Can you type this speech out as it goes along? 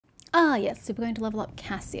Ah, yes, so we're going to level up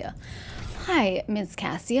Cassia. Hi, Ms.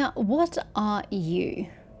 Cassia. What are you?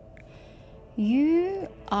 You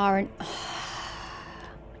are an...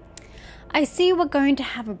 I see we're going to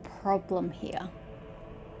have a problem here.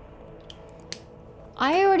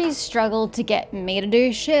 I already struggled to get me to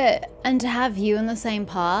do shit, and to have you in the same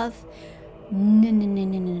path?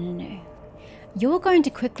 No. You're going to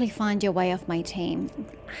quickly find your way off my team.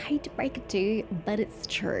 I hate to break it to you, but it's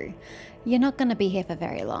true. You're not going to be here for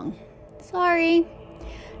very long. Sorry.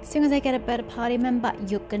 As soon as I get a better party member,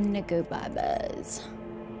 you're gonna go bye-byes.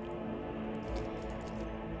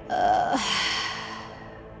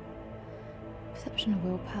 Perception of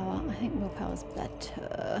willpower. I think willpower's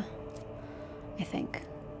better. I think.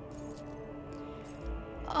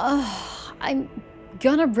 I'm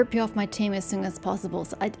gonna rip you off my team as soon as possible,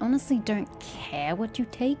 so I honestly don't care what you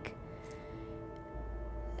take.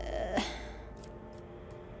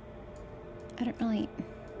 I don't really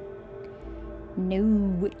know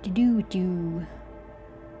what to do with you.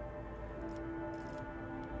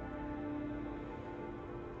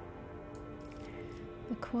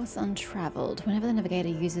 The course untraveled. Whenever the navigator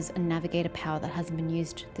uses a navigator power that hasn't been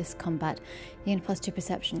used this combat, you gain +2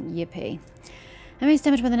 perception. Yippee. How much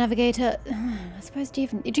damage by the navigator? I suppose, do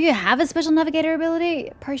you have a special navigator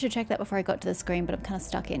ability? Probably should check that before I got to the screen, but I'm kind of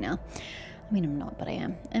stuck here now. I mean, I'm not, but I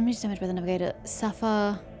am. How much damage by the navigator?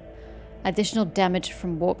 Suffer additional damage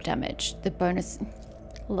from warp damage. The bonus...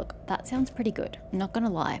 Look, that sounds pretty good. I'm not going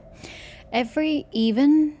to lie. Every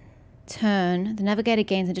even turn, the navigator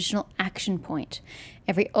gains an additional action point.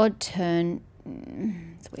 Every odd turn...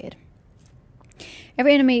 it's weird.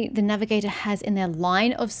 Every enemy the navigator has in their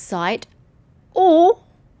line of sight... Oh,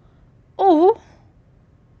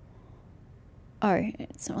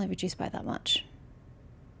 it's not really reduced by that much.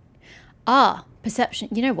 Ah, perception.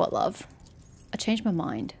 You know what, love? I changed my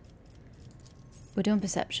mind. We're doing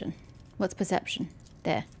perception. What's perception?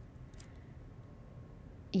 There.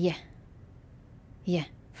 Yeah.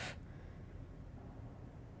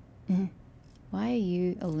 Why are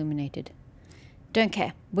you illuminated? Don't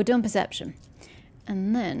care. We're doing perception.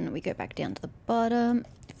 And then we go back down to the bottom.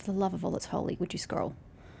 For the love of all that's holy, would you scroll?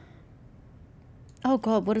 Oh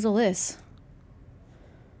god, what is all this?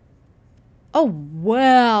 Oh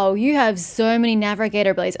wow, you have so many navigator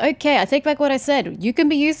abilities. Okay, I take back what I said. You can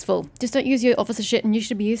be useful. Just don't use your officer shit and you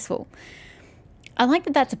should be useful. I like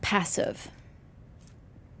that that's a passive.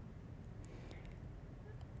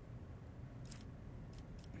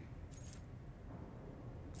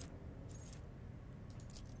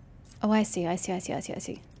 Oh, I see.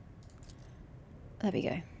 There we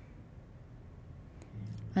go.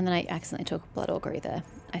 And then I accidentally took blood augury there.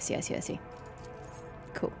 I see.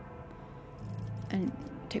 Cool. And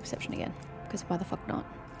take perception again. Because why the fuck not?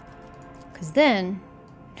 Because then,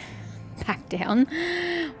 back down,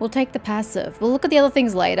 we'll take the passive. We'll look at the other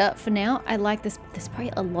things later. For now, I like this. There's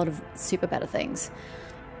probably a lot of super better things.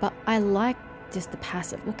 But I like just the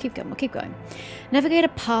passive. We'll keep going. Navigator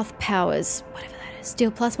path powers. Whatever that is.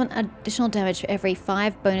 Deal +1 additional damage for every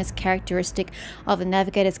 5 bonus characteristic of the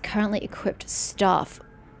navigator's currently equipped staff.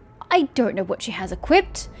 I don't know what she has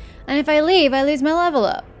equipped. And if I leave, I lose my level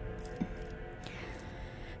up.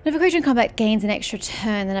 If a creature in combat gains an extra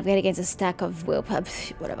turn, the navigator gains a stack of willpower.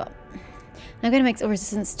 Whatever. Navigator makes a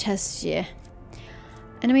resistance test. Yeah.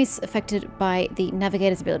 Enemies affected by the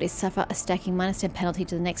navigator's abilities suffer a stacking -10 penalty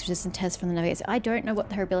to the next resistance test from the navigator. I don't know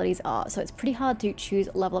what her abilities are, so it's pretty hard to choose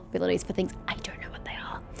level up abilities for things I don't know what they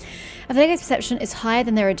are. If the navigator's perception is higher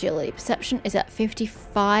than their agility, perception is at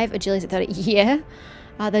 55, agility is at 30. Yeah.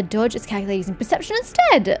 The dodge is calculated using perception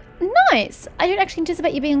instead. Nice. I don't actually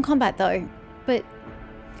anticipate you being in combat though, but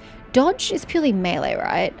dodge is purely melee,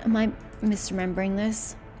 right? Am I misremembering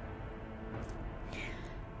this?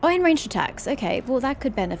 Oh, and ranged attacks. Okay, well that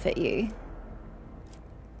could benefit you.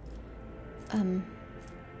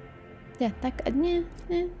 Yeah, that could, yeah.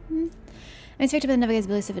 I'm affected by the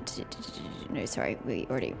navigator's ability. No, sorry, we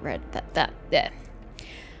already read that. Yeah.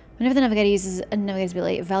 Whenever the navigator uses a navigator's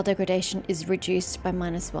ability, Val degradation is reduced by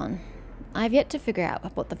 -1. I've yet to figure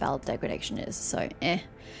out what the Val degradation is, so You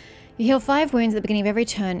heal 5 wounds at the beginning of every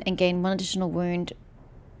turn and gain 1 additional wound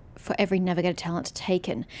for every navigator talent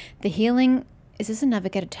taken. The healing... Is this a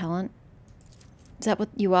navigator talent? Is that what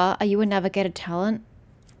you are? Are you a navigator talent?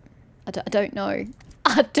 I don't know.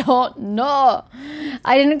 I don't know.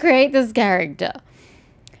 I didn't create this character.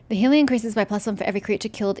 The healing increases by +1 for every creature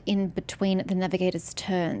killed in between the navigator's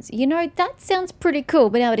turns. You know, that sounds pretty cool,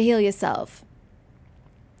 being able to heal yourself.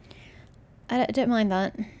 I don't mind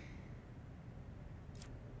that.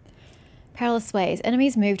 Perilous ways.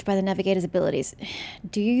 Enemies moved by the navigator's abilities.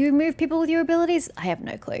 Do you move people with your abilities? I have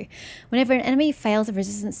no clue. Whenever an enemy fails a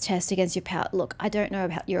resistance test against your power... Look, I don't know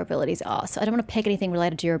what your abilities are, so I don't want to peg anything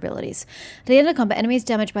related to your abilities. At the end of combat, enemies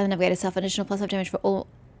damaged by the navigator suffer an additional +5 damage for all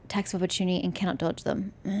attacks of opportunity and cannot dodge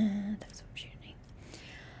them. Attacks of opportunity.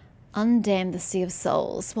 Undam the Sea of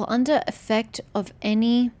Souls. While under effect of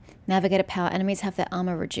any navigator power, enemies have their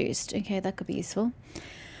armor reduced. Okay, that could be useful.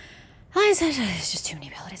 It's just too many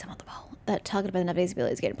abilities. I'm on the ball. That targeted by the navigator's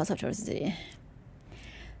ability is getting +5 towards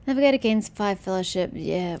Navigator gains 5 fellowship.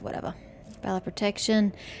 Yeah, whatever. Valor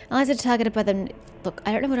protection. Allies are targeted by them. Look,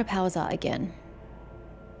 I don't know what her powers are again.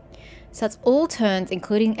 So that's all turns,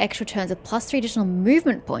 including extra turns with +3 additional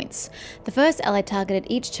movement points. The first ally targeted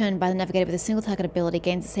each turn by the navigator with a single target ability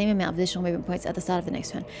gains the same amount of additional movement points at the start of the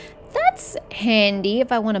next turn. That's handy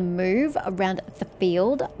if I want to move around the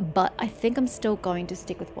field, but I think I'm still going to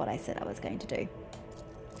stick with what I said I was going to do.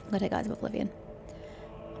 Look at Guys of Oblivion.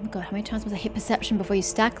 Oh my god, how many times must I hit perception before you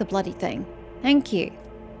stack the bloody thing? Thank you.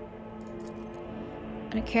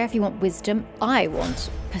 I don't care if you want wisdom, I want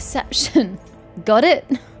perception. Got it?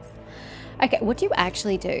 Okay, what do you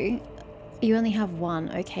actually do? You only have one.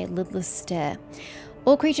 Okay, lidless stare.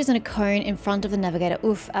 All creatures in a cone in front of the navigator.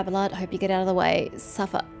 Oof, Abelard, hope you get out of the way.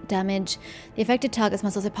 Suffer damage. The affected targets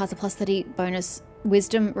must also pass a +30 bonus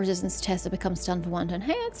wisdom resistance test or become stunned for 1 turn.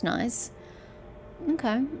 Hey, that's nice.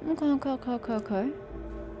 Okay.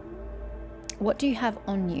 What do you have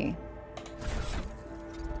on you?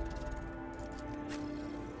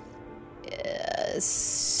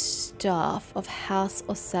 Staff of House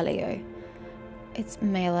Orcelio. It's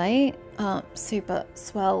melee. Super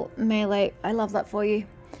swell melee. I love that for you.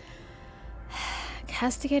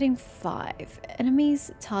 Castigating 5.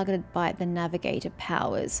 Enemies targeted by the navigator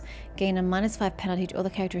powers gain a -5 penalty to all the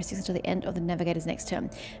characteristics until the end of the navigator's next turn.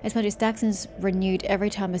 Its penalty stacks and is renewed every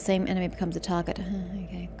time the same enemy becomes a target.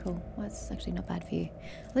 Okay, cool. Well, that's actually not bad for you.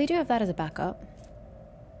 Well, you do have that as a backup.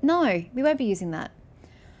 No, we won't be using that.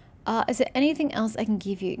 Is there anything else I can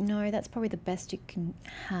give you? No, that's probably the best you can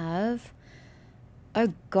have.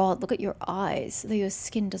 Oh god, look at your eyes. Though your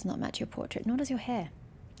skin does not match your portrait, nor does your hair,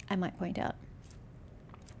 I might point out.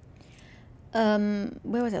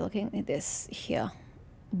 Where was I looking at this? Here.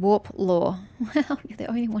 Warp Law. Well, you're the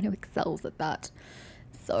only one who excels at that.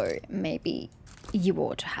 So maybe you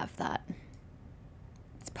ought to have that.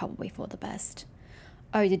 It's probably for the best.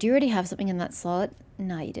 Oh, did you already have something in that slot?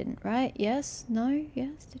 No, you didn't, right? Yes? No?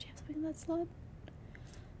 Yes? Did you have something in that slot?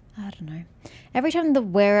 I don't know. Every time the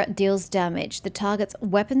wearer deals damage, the target's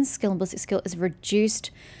weapon skill and ballistic skill is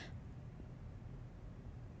reduced.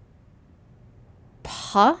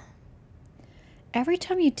 Huh? Every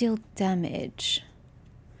time you deal damage,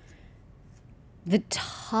 the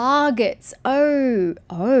targets. Oh.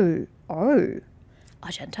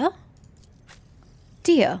 Argenta?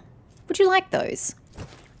 Dear, would you like those?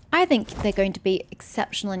 I think they're going to be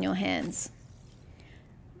exceptional in your hands.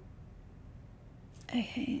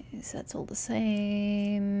 Okay, so that's all the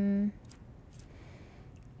same.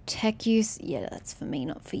 Tech use, yeah, that's for me,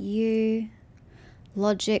 not for you.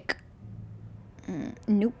 Logic,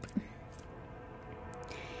 nope.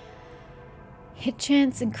 Hit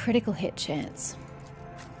chance and critical hit chance.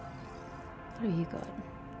 What have you got?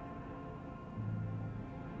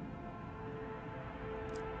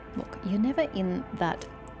 Look, you're never in that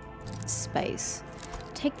space.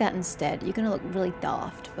 Take that instead. You're gonna look really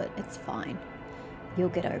daft, but it's fine. You'll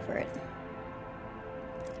get over it.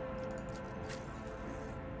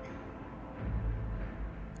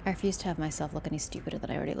 I refuse to have myself look any stupider than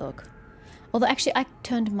I already look. Although actually I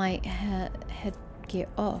turned my headgear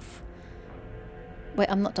off. Wait,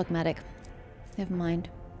 I'm not dogmatic. Never mind.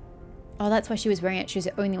 Oh, that's why she was wearing it. She was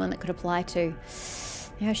the only one that could apply to.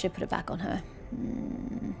 Maybe I should put it back on her.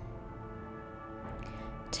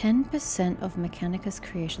 10% of Mechanicus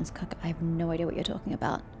Creations. I have no idea what you're talking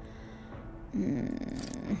about.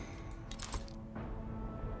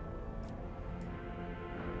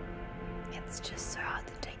 It's just so hard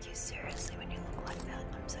to take you seriously when you look like that.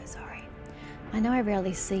 I'm so sorry. I know I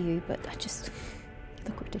rarely see you, but I just you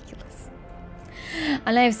look ridiculous.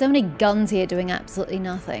 And I have so many guns here doing absolutely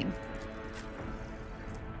nothing.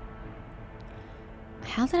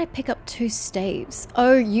 How did I pick up 2 staves?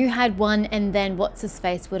 Oh, you had one and then what's his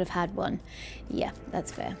face would have had one. Yeah,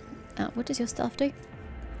 that's fair. What does your staff do?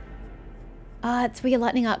 It's where your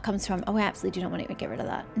lightning arc comes from. Oh, I absolutely do not want to get rid of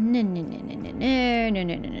that. No.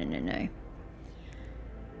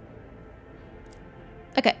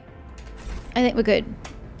 Okay. I think we're good.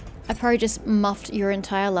 I probably just muffed your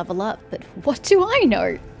entire level up, but what do I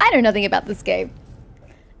know? I know nothing about this game.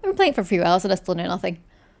 I've been playing for a few hours and I still know nothing.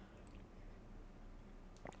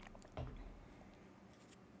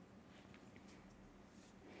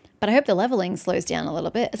 But I hope the leveling slows down a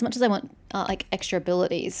little bit. As much as I want like extra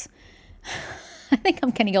abilities. I think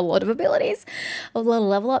I'm getting a lot of abilities. A lot of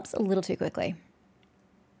level ups a little too quickly.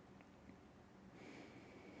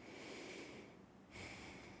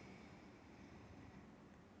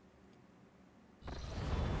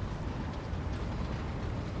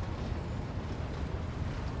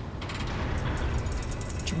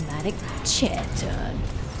 Dramatic chair turn.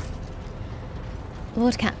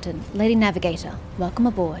 Lord Captain, Lady Navigator, welcome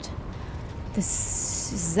aboard.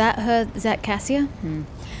 Is that Cassia?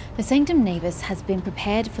 The Sanctum Navis has been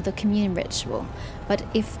prepared for the communion ritual, but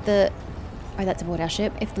if the... Oh, that's aboard our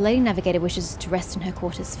ship. If the Lady Navigator wishes to rest in her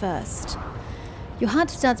quarters first. Your heart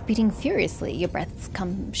starts beating furiously, your breaths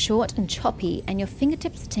come short and choppy, and your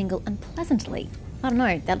fingertips tingle unpleasantly. I don't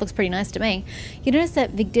know, that looks pretty nice to me. You notice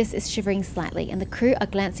that Vigdis is shivering slightly, and the crew are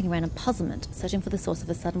glancing around in puzzlement, searching for the source of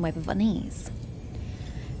a sudden wave of unease.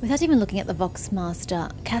 Without even looking at the Vox Master,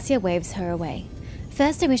 Cassia waves her away.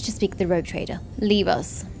 First, I wish to speak to the rogue trader. Leave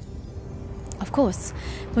us. Of course.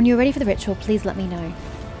 When you're ready for the ritual, please let me know.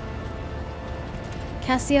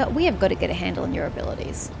 Cassia, we have got to get a handle on your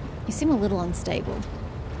abilities. You seem a little unstable.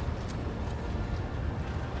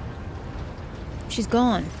 She's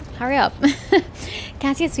gone. Hurry up.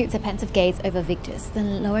 Cassia sweeps her pensive gaze over Victus,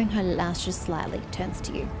 then lowering her lashes slightly, turns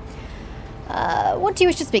to you. What do you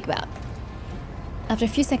wish to speak about? After a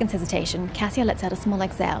few seconds hesitation, Cassia lets out a small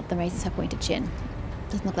exhale, then raises her pointed chin.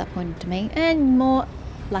 Doesn't look that pointed to me, and more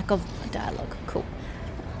lack of dialogue. Cool.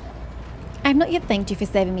 I have not yet thanked you for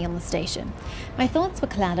saving me on the station. My thoughts were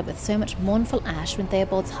clouded with so much mournful ash when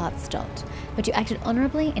Theobald's heart stopped, but you acted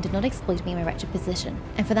honourably and did not exploit me in my wretched position,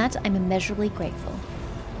 and for that I'm immeasurably grateful.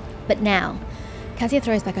 But now, Cassia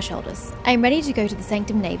throws back her shoulders. I am ready to go to the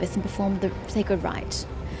Sanctum Navis and perform the sacred rite.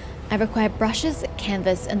 I require brushes,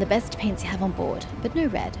 canvas, and the best paints you have on board, but no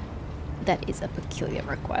red. That is a peculiar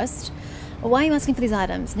request. Why are you asking for these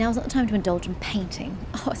items? Now is not the time to indulge in painting.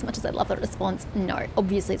 Oh, as much as I love that response, no,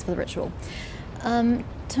 obviously it's for the ritual. Tell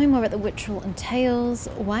me more about the ritual entails.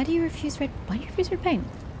 Why do you refuse red paint?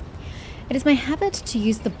 It is my habit to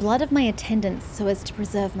use the blood of my attendants so as to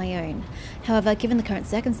preserve my own. However, given the current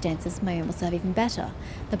circumstances, my own will serve even better.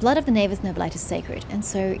 The blood of the Navis Nobilite is sacred, and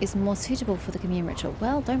so is more suitable for the communion ritual.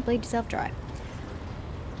 Well, don't bleed yourself dry.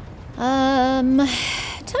 Tell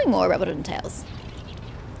me more about what it entails.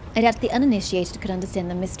 I doubt the uninitiated could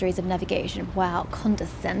understand the mysteries of navigation. Wow,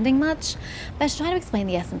 condescending much? But I should try to explain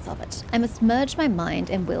the essence of it. I must merge my mind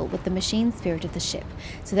and will with the machine spirit of the ship,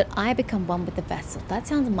 so that I become one with the vessel. That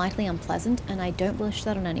sounds mightily unpleasant, and I don't wish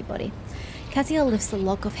that on anybody. Cassia lifts a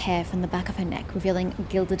lock of hair from the back of her neck, revealing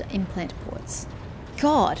gilded implant ports.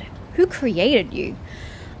 God, who created you?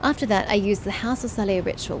 After that, I use the House of Saleh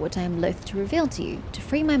ritual, which I am loath to reveal to you, to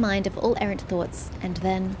free my mind of all errant thoughts, and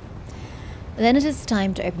then it is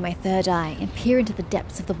time to open my third eye and peer into the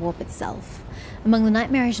depths of the warp itself. Among the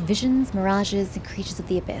nightmarish visions, mirages, and creatures of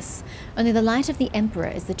the abyss, only the light of the Emperor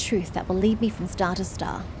is the truth that will lead me from star to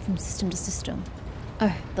star, from system to system.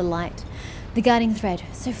 Oh, the light. The guiding thread,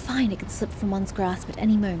 so fine it could slip from one's grasp at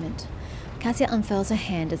any moment. Cassia unfurls her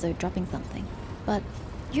hand as though dropping something. But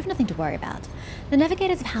you've nothing to worry about. The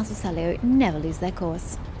navigators of House of Saleh never lose their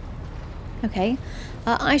course. Okay,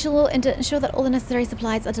 I shall ensure that all the necessary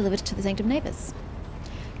supplies are delivered to the Sanctum Navis.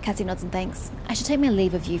 Cassie nods and thanks. I shall take my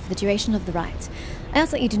leave of you for the duration of the rite. I ask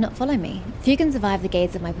that you do not follow me. Few can survive the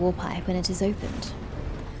gates of my warpipe when it is opened.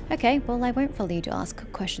 Okay, well I won't follow you to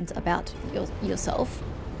ask questions about yourself.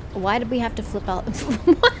 Why did we have to flip out?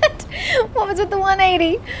 What? What was with the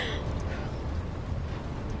 180?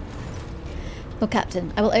 Well,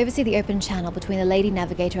 Captain, I will oversee the open channel between the Lady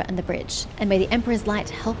Navigator and the bridge, and may the Emperor's light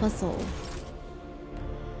help us all.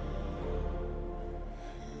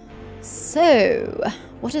 So,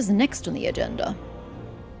 what is next on the agenda?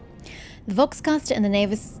 The Voxcaster in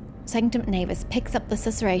the Sanctum Navis picks up the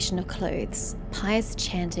susurration of clothes, pious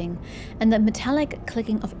chanting, and the metallic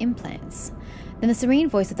clicking of implants. Then the serene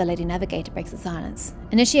voice of the Lady Navigator breaks the silence.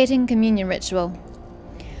 Initiating communion ritual.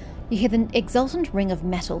 You hear the exultant ring of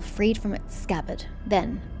metal freed from its scabbard.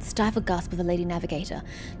 Then, the stifled gasp of the Lady Navigator,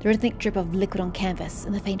 the rhythmic drip of liquid on canvas,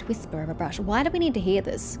 and the faint whisper of a brush. Why do we need to hear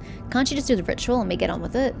this? Can't you just do the ritual and we get on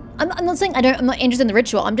with it? I'm not saying I'm not interested in the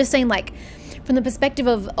ritual. I'm just saying, like, from the perspective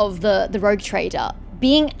of the rogue trader,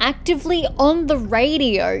 being actively on the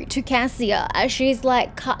radio to Cassia as she's,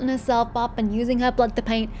 like, cutting herself up and using her blood to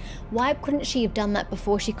paint. Why couldn't she have done that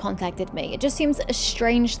before she contacted me? It just seems a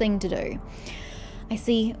strange thing to do. I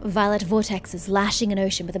see violet vortexes lashing an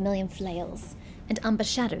ocean with a million flails, and umber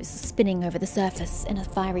shadows spinning over the surface in a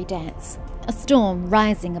fiery dance. A storm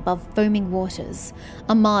rising above foaming waters,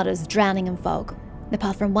 armadas drowning in fog. The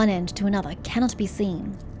path from one end to another cannot be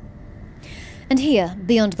seen. And here,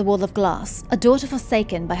 beyond the wall of glass, a daughter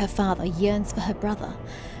forsaken by her father yearns for her brother,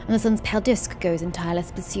 and the sun's pale disk goes in tireless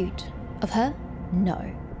pursuit. Of her? No.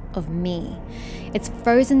 Of me. Its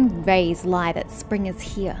frozen rays lie that spring is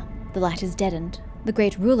here. The light is deadened. The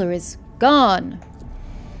great ruler is gone.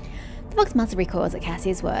 The Vox Master recoils at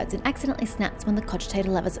Cassia's words and accidentally snaps one of the cogitator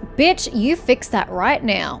levers. Bitch, you fix that right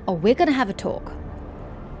now, or we're gonna have a talk.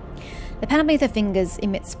 The panel beneath her fingers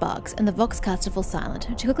emits sparks, and the Voxcaster falls silent.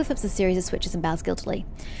 She quickly flips a series of switches and bows guiltily.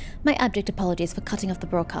 My abject apologies for cutting off the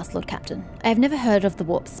broadcast, Lord Captain. I have never heard of the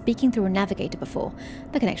warp speaking through a navigator before.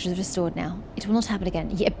 The connection is restored now. It will not happen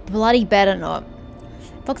again. Yeah, bloody better not.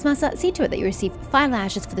 Voxmaster, see to it that you receive 5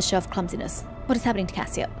 lashes for the show of clumsiness. What is happening to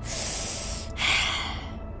Cassia?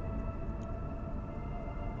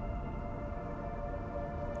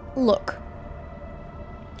 Look.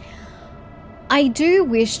 I do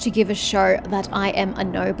wish to give a show that I am a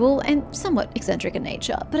noble and somewhat eccentric in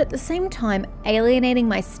nature, but at the same time, alienating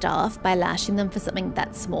my staff by lashing them for something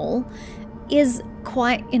that small is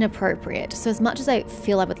quite inappropriate. So as much as I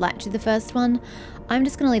feel I would like to do the first one, I'm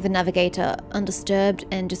just going to leave the navigator undisturbed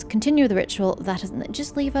and just continue the ritual. That isn't,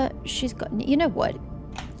 just leave her. She's got, you know what?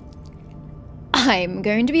 I'm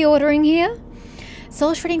going to be ordering here.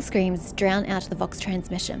 Soul-shredding screams drown out the Vox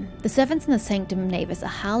transmission. The servants in the Sanctum Navis are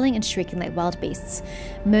howling and shrieking like wild beasts,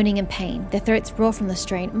 moaning in pain. Their throats roar from the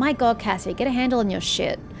strain. My god, Cassia, get a handle on your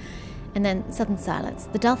shit. And then sudden silence.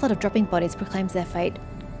 The dull thud of dropping bodies proclaims their fate.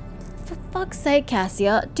 For fuck's sake,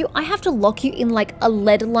 Cassia, do I have to lock you in like a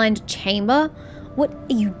lead-lined chamber? What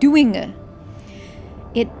are you doing?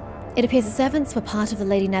 It appears the servants were part of the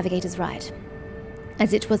Lady Navigator's rite,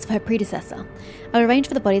 as it was for her predecessor. I will arrange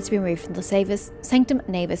for the bodies to be removed from the Sanctum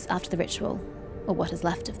Navis after the ritual, or what is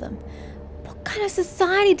left of them. What kind of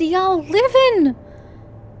society do y'all live in?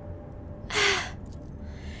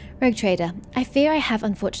 Rogue Trader, I fear I have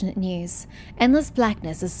unfortunate news. Endless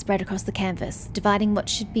blackness is spread across the canvas, dividing what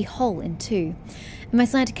should be whole in two. And my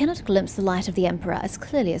sight cannot glimpse the light of the Emperor as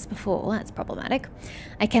clearly as before. That's problematic.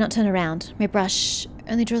 I cannot turn around. My brush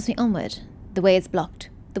only draws me onward. The way is blocked.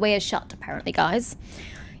 The way is shut, apparently, guys.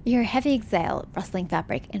 You hear a heavy exhale, rustling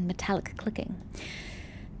fabric, and metallic clicking.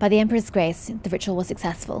 By the Emperor's grace, the ritual was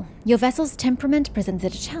successful. Your vessel's temperament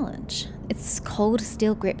presented a challenge. Its cold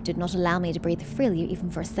steel grip did not allow me to breathe freely even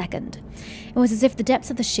for a second. It was as if the depths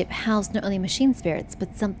of the ship housed not only machine spirits,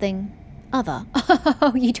 but something other.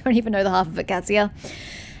 Oh, you don't even know the half of it, Cassia.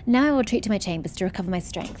 Now I will retreat to my chambers to recover my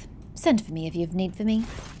strength. Send for me if you have need for me.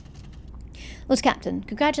 Lord Captain,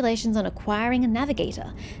 congratulations on acquiring a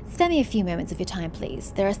navigator. Spare me a few moments of your time,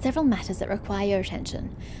 please. There are several matters that require your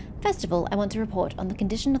attention. First of all, I want to report on the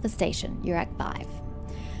condition of the station, Urak 5.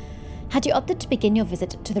 Had you opted to begin your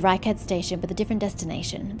visit to the Rykad station with a different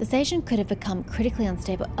destination, the station could have become critically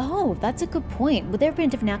unstable. Oh, that's a good point. Would there have been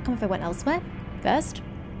a different outcome if I went elsewhere first?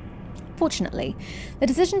 Fortunately, the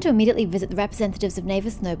decision to immediately visit the representatives of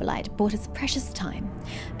Navis Nobilite bought us precious time.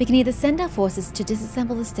 We can either send our forces to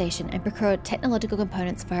disassemble the station and procure technological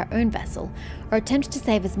components for our own vessel, or attempt to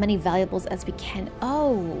save as many valuables as we can.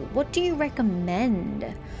 Oh, what do you recommend?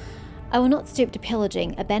 I will not stoop to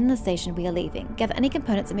pillaging. Abandon the station we are leaving. Gather any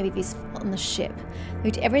components that may be useful on the ship.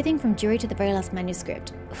 Loot everything from jury to the very last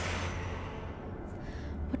manuscript.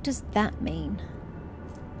 What does that mean?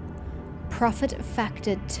 Profit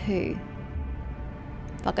factor 2.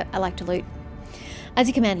 Fuck it, I like to loot. As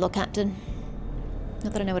you command, Lord Captain.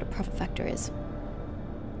 Not that I know what a profit factor is.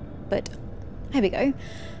 But, here we go.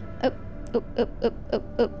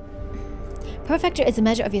 Profit factor is a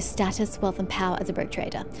measure of your status, wealth, and power as a rogue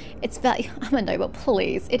trader. Its value... I'm a noble,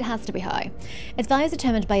 please. It has to be high. Its value is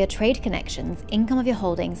determined by your trade connections, income of your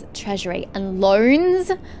holdings, treasury, and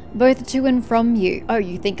loans, both to and from you. Oh,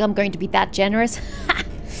 you think I'm going to be that generous? Ha!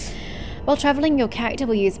 While travelling, your character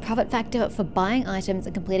will use profit factor for buying items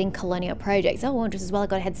and completing colonial projects. Oh, just as well I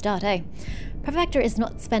got a head start, eh? Profit factor is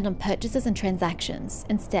not spent on purchases and transactions.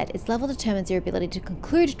 Instead, its level determines your ability to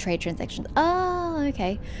conclude trade transactions. Oh,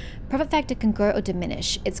 okay. Profit factor can grow or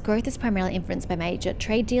diminish. Its growth is primarily influenced by major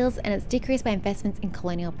trade deals, and its decrease by investments in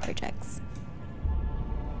colonial projects.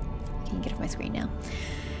 Can you get off my screen now?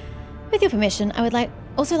 With your permission, I would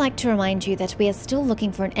also like to remind you that we are still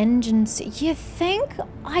looking for an engine. You think?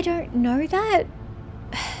 I don't know that.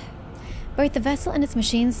 Both the vessel and its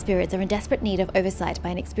machine spirits are in desperate need of oversight by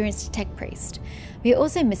an experienced tech priest. We are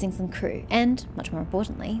also missing some crew, and, much more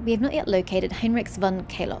importantly, we have not yet located Heinrich von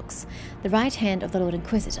Kalox, the right hand of the Lord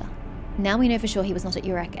Inquisitor. Now we know for sure he was not at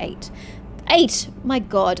Urak 8. 8! My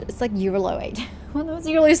god, it's like Eurolo 8. Well, that was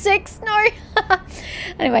Eurolo 6? No!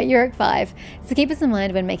 Anyway, Urak 5. So keep us in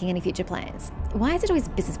mind when making any future plans. Why is it always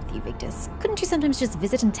business with you, Victus? Couldn't you sometimes just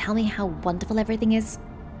visit and tell me how wonderful everything is?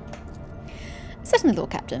 Certainly, Lord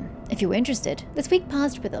Captain. If you were interested, this week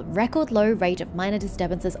passed with a record low rate of minor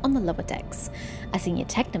disturbances on the lower decks. A senior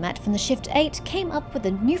technomat from the Shift 8 came up with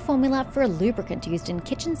a new formula for a lubricant used in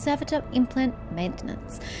kitchen servitor implant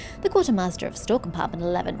maintenance. The quartermaster of Store Compartment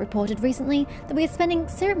 11 reported recently that we are spending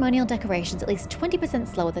ceremonial decorations at least 20%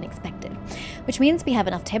 slower than expected, which means we have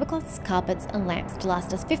enough tablecloths, carpets, and lamps to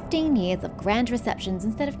last us 15 years of grand receptions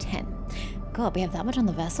instead of 10. God, we have that much on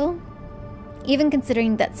the vessel? Even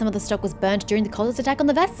considering that some of the stock was burnt during the Koronus attack on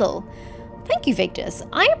the vessel. Thank you, Victus.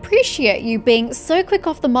 I appreciate you being so quick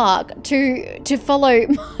off the mark to follow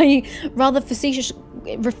my rather facetious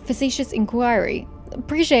inquiry.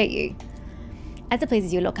 Appreciate you. As it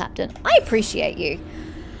pleases you, Lord Captain. I appreciate you.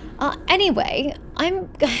 Anyway,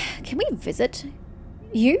 can we visit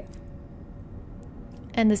you?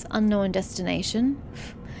 And this unknown destination?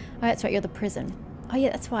 Oh, that's right, you're the prison. Oh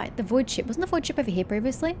yeah, that's right, the void ship. Wasn't the void ship over here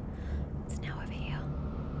previously?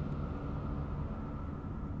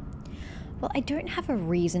 Well, I don't have a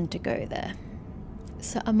reason to go there.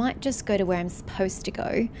 So I might just go to where I'm supposed to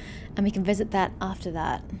go, and we can visit that after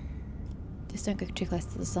that. Just don't go too close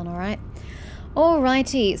to the sun, alright?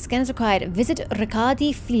 Alrighty, scans required. Visit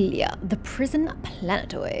Ricardi Filia, the prison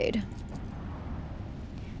planetoid.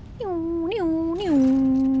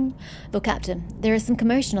 Lord Captain, there is some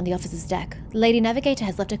commotion on the officer's deck. The Lady Navigator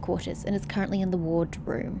has left her quarters and is currently in the ward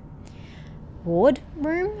room. Ward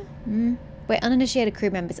room? Where uninitiated crew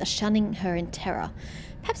members are shunning her in terror.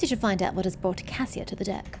 Perhaps you should find out what has brought Cassia to the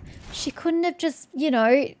deck. She couldn't have just, you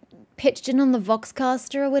know, pitched in on the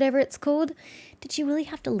Voxcaster or whatever it's called. Did she really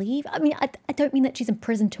have to leave? I mean, I don't mean that she's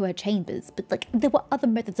imprisoned to her chambers, but like there were other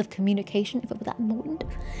methods of communication if it were that important.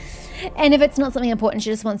 And if it's not something important, she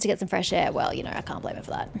just wants to get some fresh air, well, you know, I can't blame her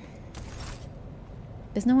for that.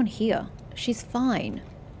 There's no one here. She's fine.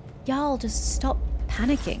 Y'all just stop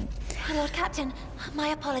panicking. Lord Captain, my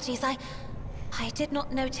apologies. I did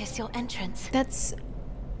not notice your entrance. That's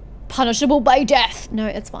punishable by death. No,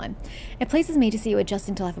 it's fine. It pleases me to see you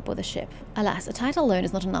adjusting to life aboard the ship. Alas, a title alone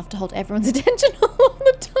is not enough to hold everyone's attention all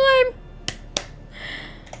the time.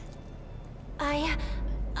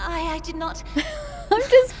 I did not... I'm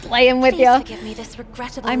just playing with you. Please forgive me this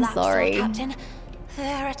regrettable I'm lapse, sorry. Lord Captain.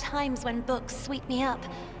 There are times when books sweep me up,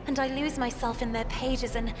 and I lose myself in their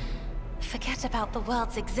pages and forget about the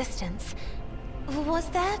world's existence. Was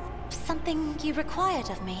there something you required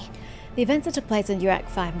of me? The events that took place in Urak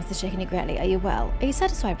 5 must have shaken you greatly. Are you well? Are you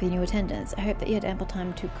satisfied with your new attendance? I hope that you had ample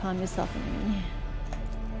time to calm yourself and...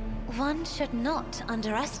 One should not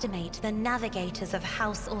underestimate the navigators of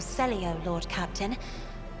House Orselio, Lord Captain.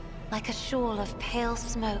 Like a shawl of pale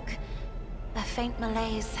smoke, a faint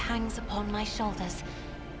malaise hangs upon my shoulders,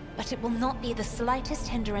 but it will not be the slightest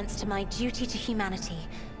hindrance to my duty to humanity,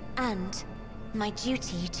 and my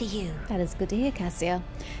duty to you. That is good to hear, Cassia.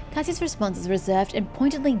 Cassia's response is reserved and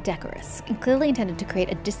pointedly decorous, and clearly intended to create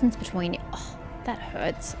a distance between you. Oh, that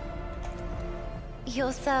hurts.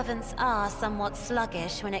 Your servants are somewhat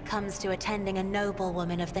sluggish when it comes to attending a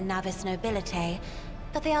noblewoman of the Navis nobility,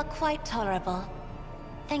 but they are quite tolerable.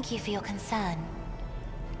 Thank you for your concern.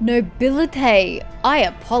 Nobility. I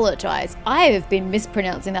apologize. I have been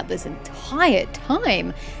mispronouncing that this entire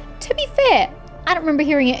time. To be fair, I don't remember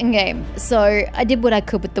hearing it in game, so I did what I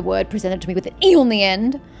could with the word presented to me with an E on the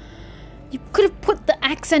end. You could have put the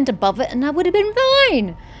accent above it and I would have been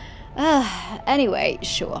fine. Anyway,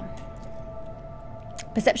 sure.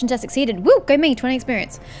 Perception test succeeded. Woo, go me, 20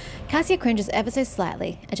 experience. Cassia cringes ever so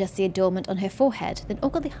slightly, adjusts the adornment on her forehead, then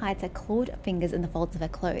awkwardly hides her clawed fingers in the folds of her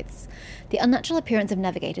clothes. The unnatural appearance of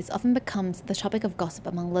navigators often becomes the topic of gossip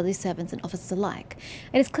among lowly servants and officers alike.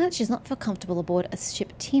 It is clear that she does not feel comfortable aboard a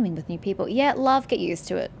ship teeming with new people. Yeah, love, get used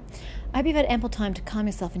to it. I hope you've had ample time to calm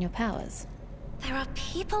yourself in your powers. There are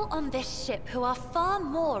people on this ship who are far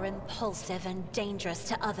more impulsive and dangerous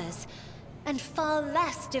to others, and far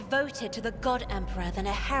less devoted to the God Emperor than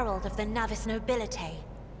a herald of the Navis nobility.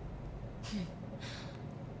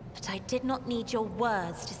 But I did not need your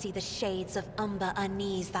words to see the shades of umber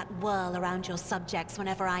unease that whirl around your subjects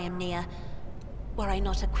whenever I am near. Were I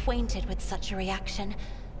not acquainted with such a reaction,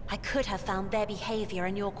 I could have found their behavior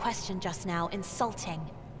and your question just now insulting.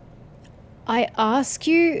 I ask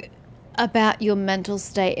you about your mental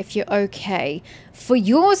state if you're okay, for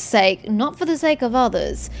your sake, not for the sake of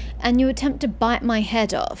others, and you attempt to bite my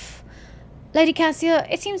head off. Lady Cassia,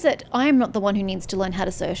 it seems that I am not the one who needs to learn how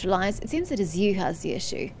to socialize. It seems it is you who has the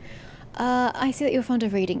issue. I see that you're fond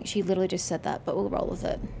of reading. She literally just said that, but we'll roll with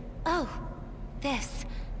it. Oh, this.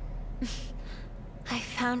 I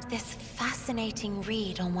found this fascinating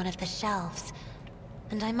read on one of the shelves,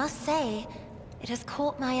 and I must say, it has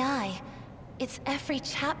caught my eye. Its every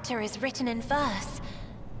chapter is written in verse.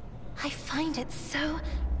 I find it so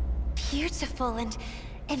beautiful and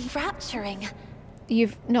enrapturing.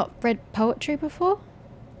 You've not read poetry before?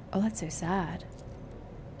 Oh, that's so sad.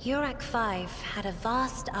 URAC 5 had a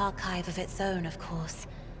vast archive of its own, of course.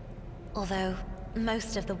 Although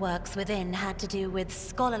most of the works within had to do with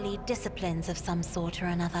scholarly disciplines of some sort or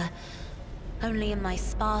another. Only in my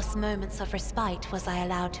sparse moments of respite was I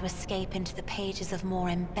allowed to escape into the pages of more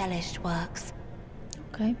embellished works.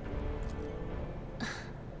 Okay.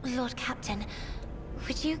 Lord Captain,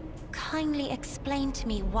 would you kindly explain to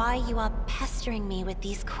me why you are pestering me with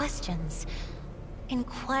these questions?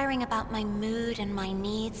 Inquiring about my mood and my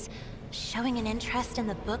needs, showing an interest in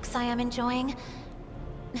the books I am enjoying.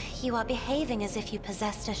 You are behaving as if you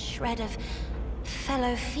possessed a shred of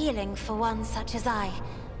fellow feeling for one such as I.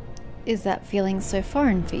 Is that feeling so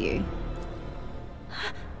foreign for you?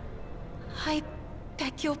 I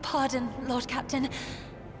beg your pardon, Lord Captain.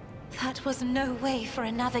 That was no way for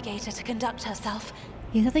a navigator to conduct herself.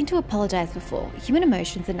 You've nothing to apologize for. Human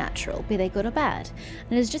emotions are natural, be they good or bad,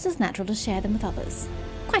 and it is just as natural to share them with others.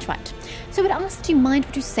 Quite right. So I would ask that you mind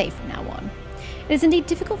what you say from now on. It is indeed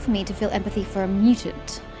difficult for me to feel empathy for a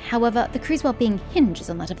mutant. However, the crew's well-being hinges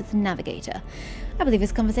on that of its navigator. I believe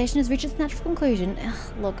this conversation has reached its natural conclusion.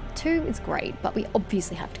 Look, 2 is great, but we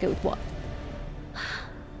obviously have to go with 1.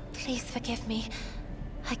 Please forgive me.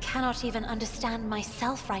 I cannot even understand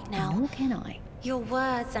myself right now. Nor can I. Your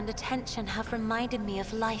words and attention have reminded me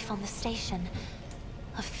of life on the station.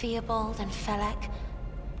 Of Theobald and Felek.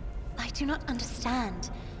 I do not understand.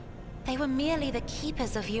 They were merely the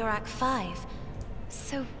keepers of URAC 5.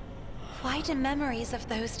 So, why do memories of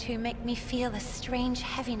those 2 make me feel a strange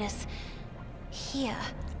heaviness here?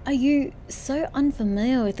 Are you so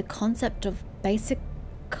unfamiliar with the concept of basic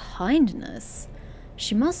kindness?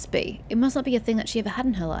 She must be. It must not be a thing that she ever had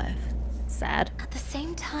in her life. It's sad. At the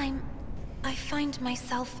same time, I find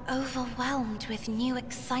myself overwhelmed with new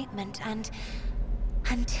excitement and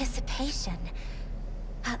anticipation.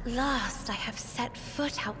 At last, I have set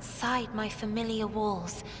foot outside my familiar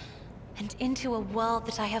walls and into a world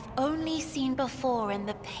that I have only seen before in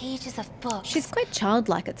the pages of books. She's quite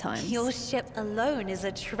childlike at times. Your ship alone is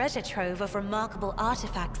a treasure trove of remarkable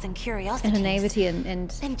artifacts and curiosities. And her naivety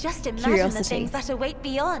and just imagine curiosity. the things that await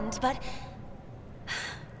beyond, but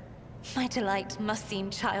my delight must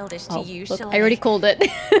seem childish to you, look, surely. I already called it.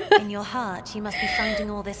 In your heart, you must be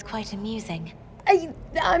finding all this quite amusing.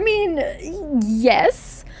 I mean,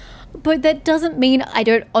 yes, but that doesn't mean I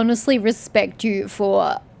don't honestly respect you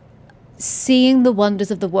for seeing the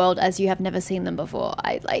wonders of the world as you have never seen them before.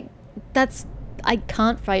 I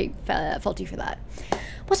can't fault you for that.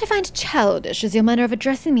 What I find childish is your manner of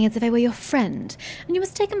addressing me as if I were your friend, and your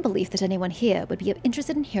mistaken belief that anyone here would be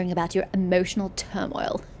interested in hearing about your emotional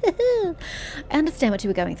turmoil. I understand what you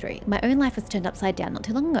were going through. My own life was turned upside down not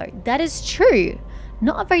too long ago. That is true.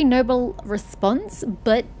 Not a very noble response,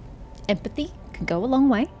 but empathy can go a long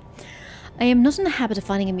way. I am not in the habit of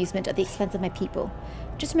finding amusement at the expense of my people.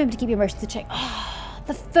 Just remember to keep your emotions in check. Oh,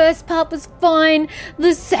 the first part was fine.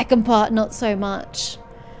 The second part, not so much.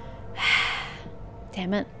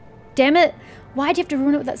 Damn it. Damn it. Why do you have to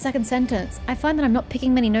ruin it with that second sentence? I find that I'm not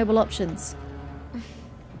picking many noble options.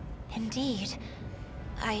 Indeed.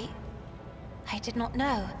 I did not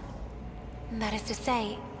know. That is to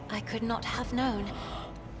say, I could not have known,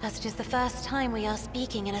 as it is the first time we are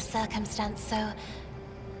speaking in a circumstance so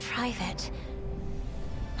private.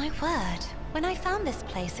 My word, when I found this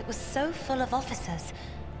place, it was so full of officers.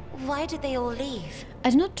 Why did they all leave? I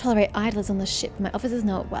do not tolerate idlers on the ship. My officers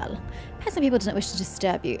know it well. Perhaps some people do not wish to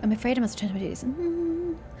disturb you. I'm afraid I must return to my duties.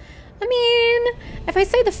 I mean, if I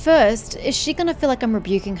say the first, is she going to feel like I'm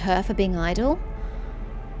rebuking her for being idle?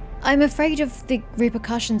 I'm afraid of the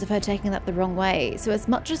repercussions of her taking that the wrong way. So as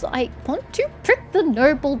much as I want to pick the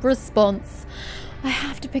noble response, I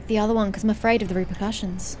have to pick the other one because I'm afraid of the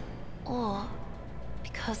repercussions. Or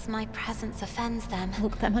because my presence offends them.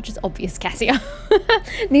 Look, that much is obvious, Cassia.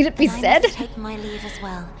 Need it be said? I must take my leave as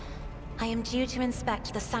well. I am due to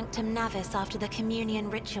inspect the Sanctum Navis after the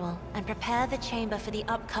communion ritual and prepare the chamber for the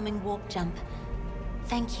upcoming warp jump.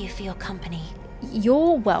 Thank you for your company.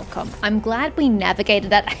 You're welcome. I'm glad we navigated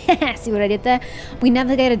that. See what I did there? We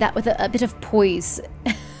navigated that with a bit of poise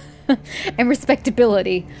and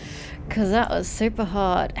respectability. Because that was super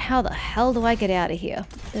hard. How the hell do I get out of here?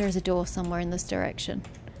 There is a door somewhere in this direction.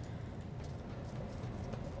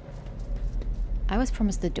 I was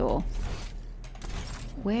promised the door.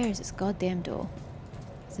 Where is this goddamn door?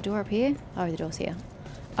 Is the door up here? Oh, the door's here.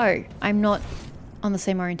 Oh, I'm not on the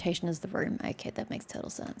same orientation as the room. Okay, that makes total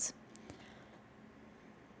sense.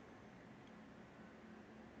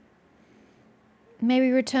 May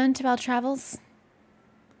we return to our travels?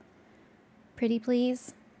 Pretty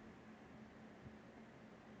please.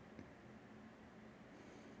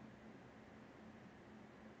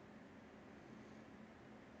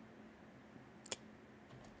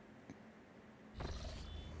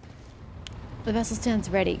 The vessel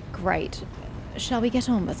stands ready. Great. Shall we get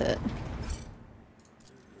on with it?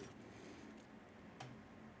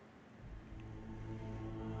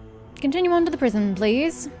 Continue on to the prison,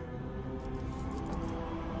 please.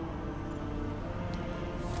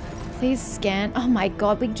 Please scan. Oh my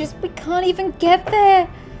god, we can't even get there.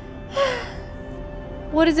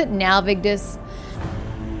 What is it now, Vigdis?